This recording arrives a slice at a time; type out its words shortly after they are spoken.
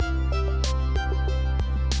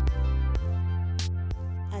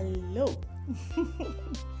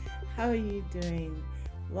How are you doing?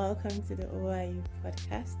 Welcome to the OIU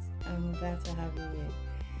podcast. I'm glad to have you here.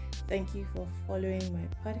 Thank you for following my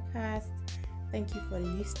podcast. Thank you for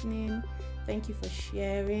listening. Thank you for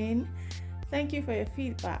sharing. Thank you for your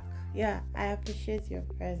feedback. Yeah, I appreciate your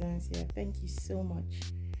presence here. Thank you so much.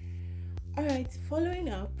 All right, following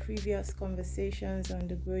our previous conversations on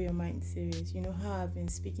the Grow Your Mind series, you know how I've been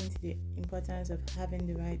speaking to the importance of having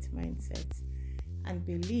the right mindset and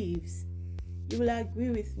beliefs. You will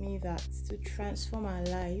agree with me that to transform our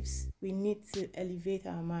lives, we need to elevate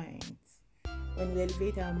our minds. When we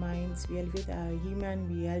elevate our minds, we elevate our human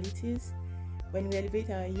realities. When we elevate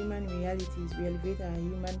our human realities, we elevate our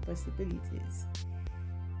human possibilities.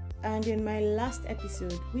 And in my last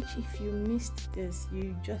episode, which if you missed this,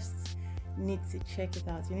 you just need to check it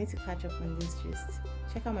out. You need to catch up on this gist.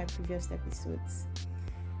 Check out my previous episodes.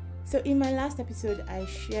 So in my last episode, I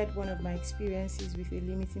shared one of my experiences with a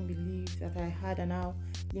limiting belief that I had, and how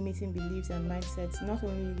limiting beliefs and mindsets not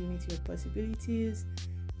only limit your possibilities,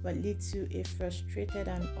 but lead to a frustrated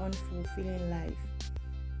and unfulfilling life.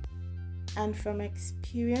 And from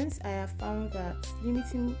experience, I have found that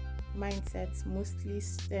limiting mindsets mostly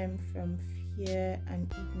stem from fear and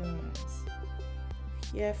ignorance.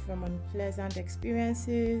 Fear from unpleasant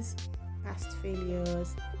experiences, past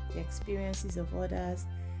failures, the experiences of others,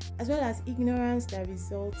 as well as ignorance that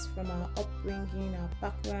results from our upbringing, our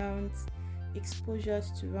backgrounds,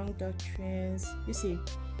 exposures to wrong doctrines, you see.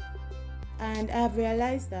 And I have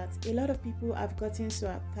realized that a lot of people have gotten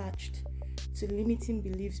so attached to limiting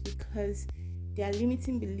beliefs because their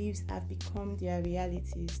limiting beliefs have become their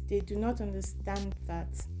realities. They do not understand that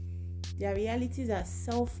their realities are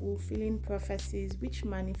self-fulfilling prophecies which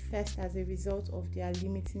manifest as a result of their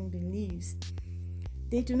limiting beliefs.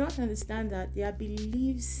 They do not understand that their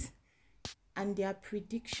beliefs and their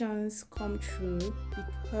predictions come true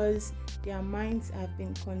because their minds have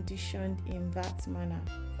been conditioned in that manner.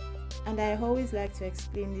 And I always like to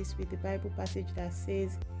explain this with the Bible passage that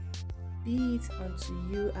says, "Be it unto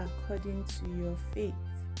you according to your faith."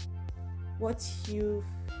 What you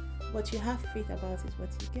have faith about is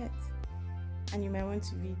what you get. And you might want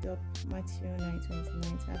to read up Matthew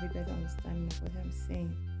 9:29 to have a better understanding of what I'm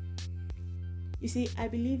saying. You see, I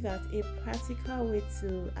believe that a practical way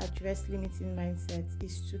to address limiting mindsets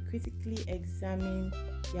is to critically examine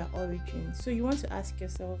their origin. So you want to ask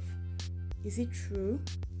yourself, is it true?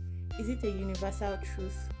 Is it a universal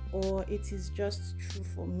truth, or it is just true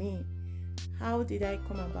for me? How did I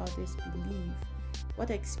come about this belief? What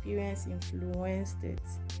experience influenced it?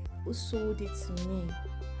 Who sold it to me?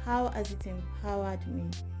 How has it empowered me?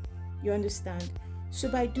 You understand? So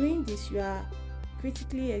by doing this, you are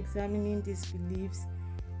critically examining these beliefs.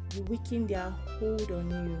 You weaken their hold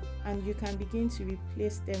on you, and you can begin to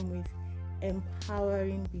replace them with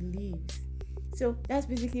empowering beliefs. So that's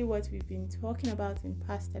basically what we've been talking about in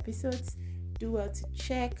past episodes. Do well to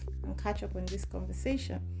check and catch up on this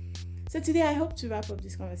conversation. So today I hope to wrap up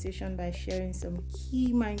this conversation by sharing some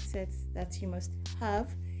key mindsets that you must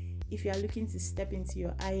have if you are looking to step into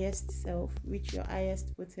your highest self, reach your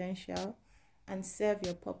highest potential, and serve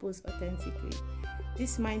your purpose authentically.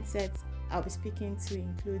 This mindset I'll be speaking to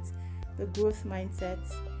includes the growth mindset,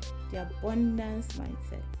 the abundance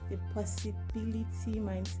mindset, the possibility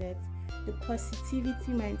mindset, the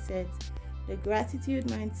positivity mindset, the gratitude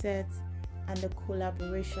mindset, and the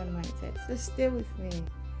collaboration mindset. So stay with me.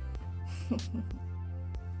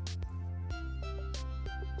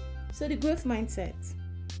 So the growth mindset,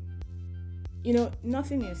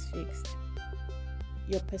 nothing is fixed.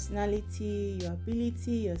 Your personality, your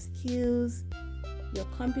ability, your skills, your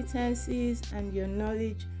competencies, and your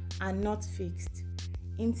knowledge are not fixed.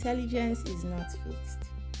 Intelligence is not fixed.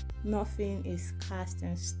 Nothing is cast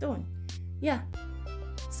in stone. Yeah.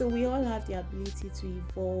 So we all have the ability to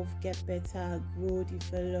evolve, get better, grow,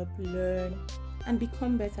 develop, learn, and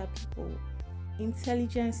become better people.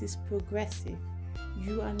 Intelligence is progressive.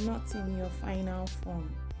 You are not in your final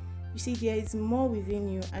form. You see, there is more within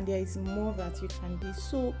you, and there is more that you can be.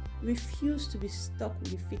 So refuse to be stuck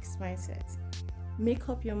with a fixed mindset. Make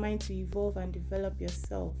up your mind to evolve and develop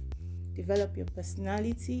yourself. Develop your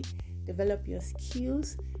personality, develop your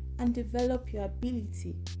skills, and develop your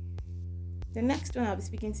ability. The next one I'll be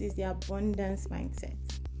speaking to is the abundance mindset.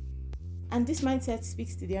 And this mindset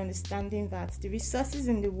speaks to the understanding that the resources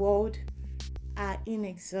in the world are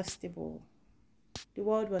inexhaustible. The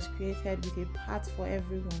world was created with a part for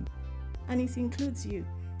everyone, and it includes you.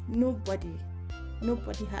 Nobody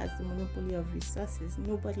has the monopoly of resources.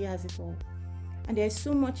 Nobody has it all. And there's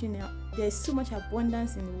so much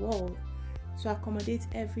abundance in the world to accommodate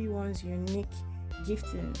everyone's unique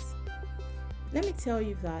giftings. Let me tell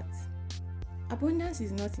you that Abundance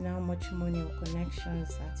is not in how much money or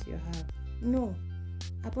connections that you have. No.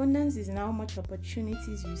 Abundance is in how much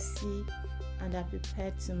opportunities you see and are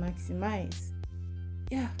prepared to maximize.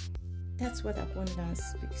 Yeah, that's what abundance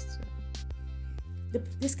speaks to.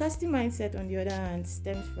 The scarcity mindset, on the other hand,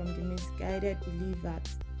 stems from the misguided belief that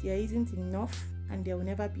there isn't enough and there will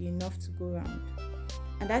never be enough to go around.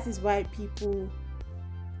 And that is why people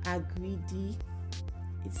are greedy.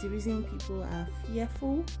 It's the reason people are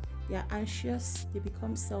fearful, they are anxious, they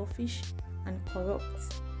become selfish and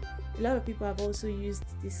corrupt. A lot of people have also used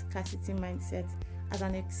this scarcity mindset as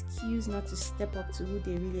an excuse not to step up to who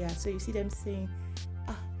they really are. So you see them saying,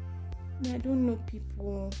 I don't know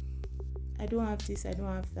people, I don't have this, I don't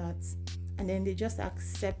have that. And then they just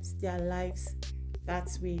accept their lives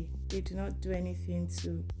that way. They do not do anything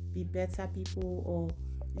to be better people or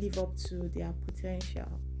live up to their potential.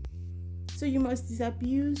 So you must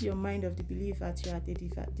disabuse your mind of the belief that you are at a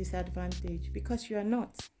disadvantage, because you are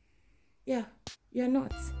not. Yeah, you are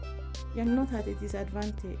not. You are not at a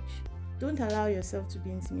disadvantage. Don't allow yourself to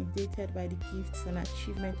be intimidated by the gifts and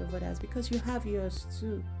achievement of others, because you have yours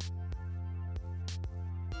too.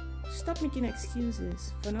 Stop making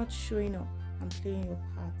excuses for not showing up and playing your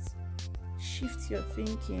part. Shift your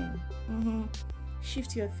thinking.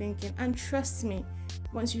 Shift your thinking. And trust me,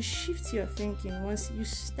 once you shift your thinking, once you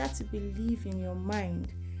start to believe in your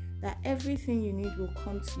mind that everything you need will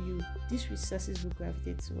come to you, these resources will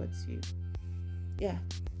gravitate towards you. Yeah.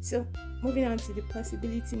 So, moving on to the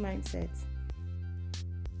possibility mindset.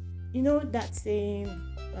 You know that saying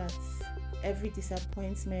that every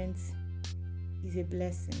disappointment is a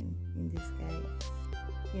blessing in disguise.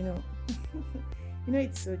 You know,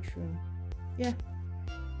 it's so true. Yeah.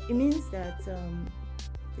 It means that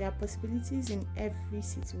there are possibilities in every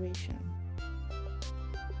situation.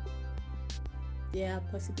 There are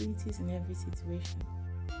possibilities in every situation.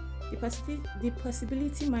 The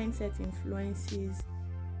possibility mindset influences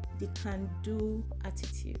the can-do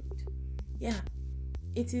attitude. Yeah.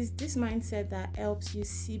 It is this mindset that helps you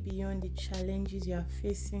see beyond the challenges you are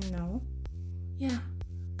facing now. Yeah.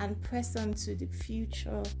 And press on to the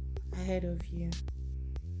future ahead of you.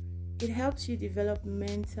 It helps you develop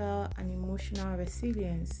mental and emotional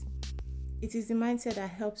resilience. It is the mindset that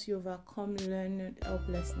helps you overcome learned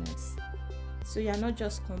helplessness. So you're not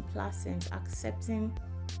just complacent, accepting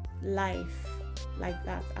life like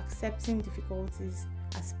that, accepting difficulties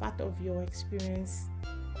as part of your experience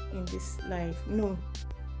in this life. No.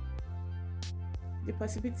 The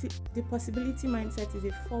possibility mindset is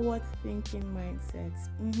a forward-thinking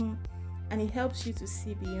mindset. And it helps you to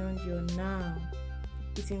see beyond your now.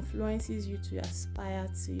 It influences you to aspire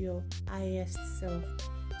to your highest self.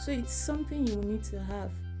 So it's something you need to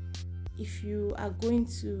have if you are going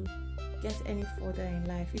to get any further in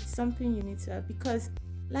life. It's something you need to have, because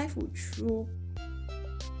life will throw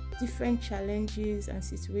different challenges and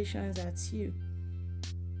situations at you.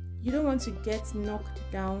 You don't want to get knocked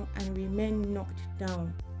down and remain knocked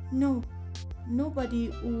down. No. Nobody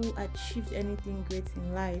who achieved anything great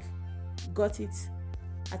in life got it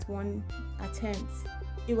at one attempt.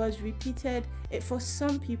 It was repeated. For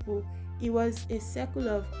some people, it was a circle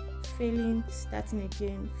of failing, starting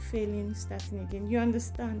again, failing, starting again. You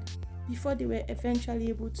understand? Before they were eventually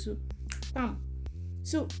able to bam.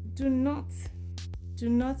 So do not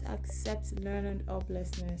accept learned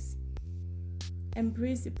helplessness.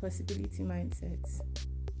 Embrace the possibility mindset.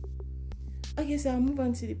 Okay, so I'll move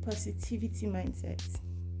on to the positivity mindset.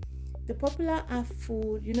 The popular half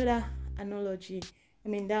full, you know that analogy,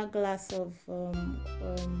 that glass of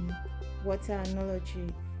water analogy,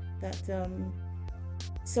 that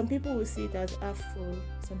some people will see it as half full,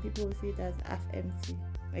 some people will see it as half empty.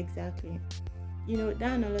 Exactly. That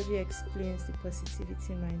analogy explains the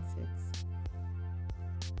positivity mindset.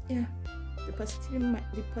 Yeah. The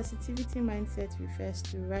positivity mindset refers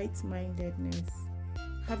to right-mindedness,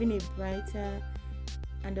 having a brighter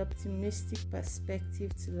and optimistic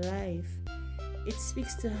perspective to life. It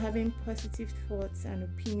speaks to having positive thoughts and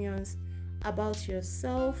opinions about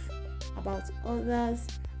yourself, about others,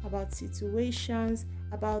 about situations,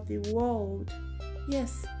 about the world.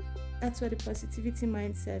 Yes, that's what the positivity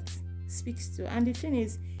mindset speaks to. And the thing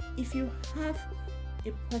is, if you have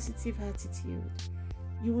a positive attitude,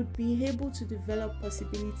 you would be able to develop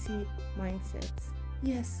possibility mindset.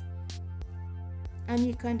 Yes. And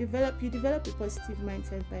you develop a positive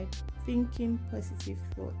mindset by thinking positive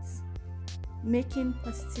thoughts. Making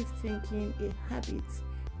positive thinking a habit.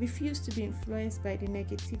 Refuse to be influenced by the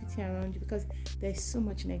negativity around you, because there's so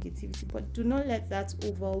much negativity, but do not let that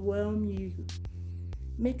overwhelm you.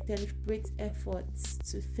 Make deliberate efforts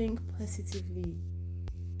to think positively.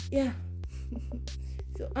 Yeah.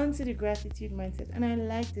 So onto the gratitude mindset, and I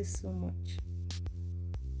like this so much.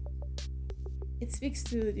 It speaks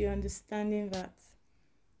to the understanding that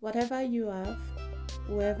whatever you have,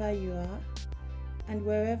 whoever you are, and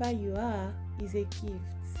wherever you are is a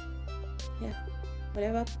gift. Yeah,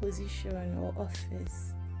 whatever position or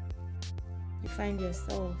office you find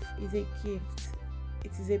yourself is a gift.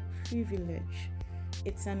 It is a privilege.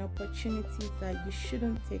 It's an opportunity that you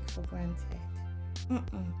shouldn't take for granted.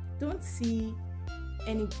 Don't see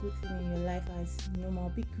any good thing in your life as normal.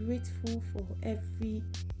 Be grateful for everything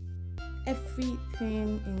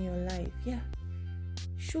in your life. Yeah.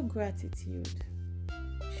 Show gratitude.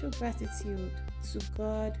 Show gratitude to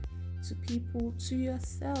God, to people, to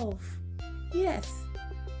yourself. Yes.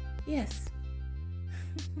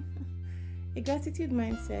 A gratitude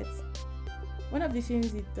mindset, one of the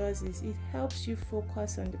things it does is it helps you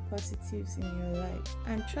focus on the positives in your life.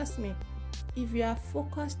 And trust me, if you are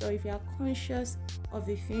focused or if you are conscious of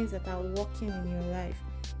the things that are working in your life,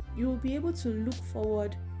 you will be able to look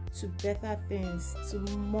forward to better things, to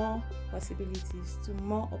more possibilities, to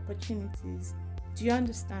more opportunities. Do you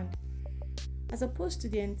understand? As opposed to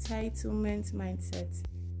the entitlement mindset,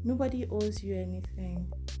 nobody owes you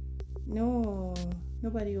anything. No,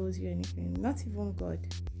 nobody owes you anything. Not even God.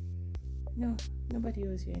 No, nobody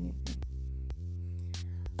owes you anything.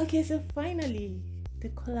 Okay, so finally, the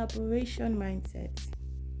collaboration mindset.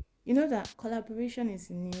 You know that collaboration is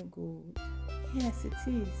new gold. Yes, it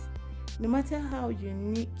is. No matter how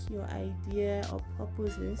unique your idea or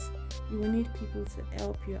purpose is, you will need people to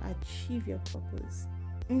help you achieve your purpose.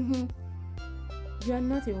 You are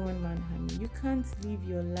not a one-man army. You can't live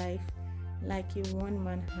your life like a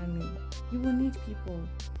one-man army. You will need people.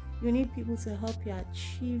 You need people to help you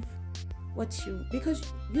achieve because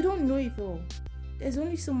you don't know it all. There's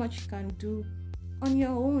only so much you can do on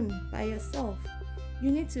your own, by yourself.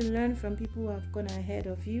 You need to learn from people who have gone ahead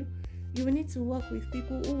of you. You will need to work with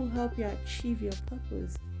people who will help you achieve your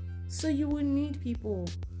purpose. So you will need people.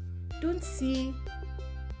 Don't see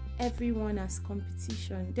everyone as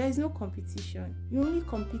competition. There is no competition. You only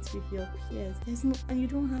compete with your peers. And you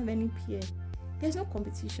don't have any peer. There's no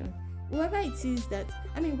competition. Whatever it is that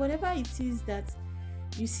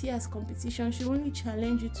you see as competition should only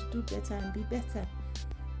challenge you to do better and be better.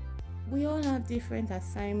 We all have different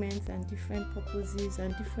assignments and different purposes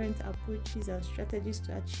and different approaches and strategies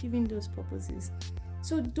to achieving those purposes.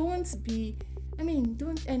 So I won't say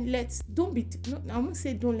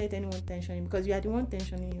don't let anyone tension you, because you are the one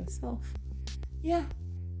tensioning yourself. Yeah.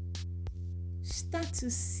 Start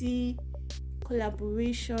to see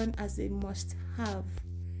collaboration as a must-have.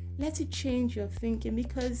 Let it change your thinking,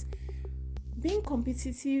 because being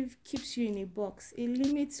competitive keeps you in a box. It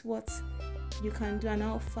limits what you can do and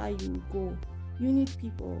how far you will go. You need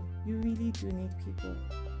people. You really do need people.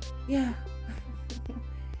 Yeah.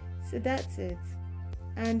 So that's it.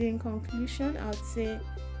 And in conclusion, I would say,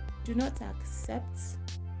 do not accept,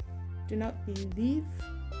 do not believe,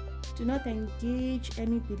 do not engage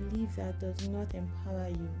any belief that does not empower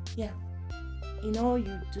you. Yeah. In all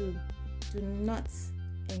you do not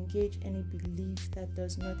engage any belief that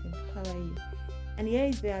does not empower you. And here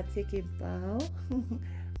is where I take a bow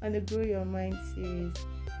on the Grow Your Mind series.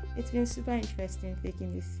 It's been super interesting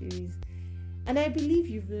taking this series, and I believe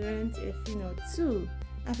you've learned a thing or two.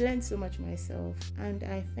 I've learned so much myself, and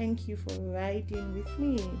I thank you for riding with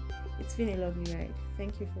me. It's been a lovely ride.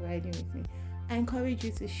 Thank you for riding with me. I encourage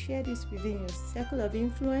you to share this within your circle of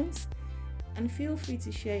influence, and feel free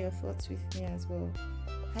to share your thoughts with me as well.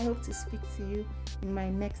 I hope to speak to you in my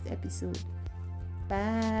next episode.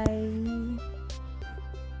 Bye.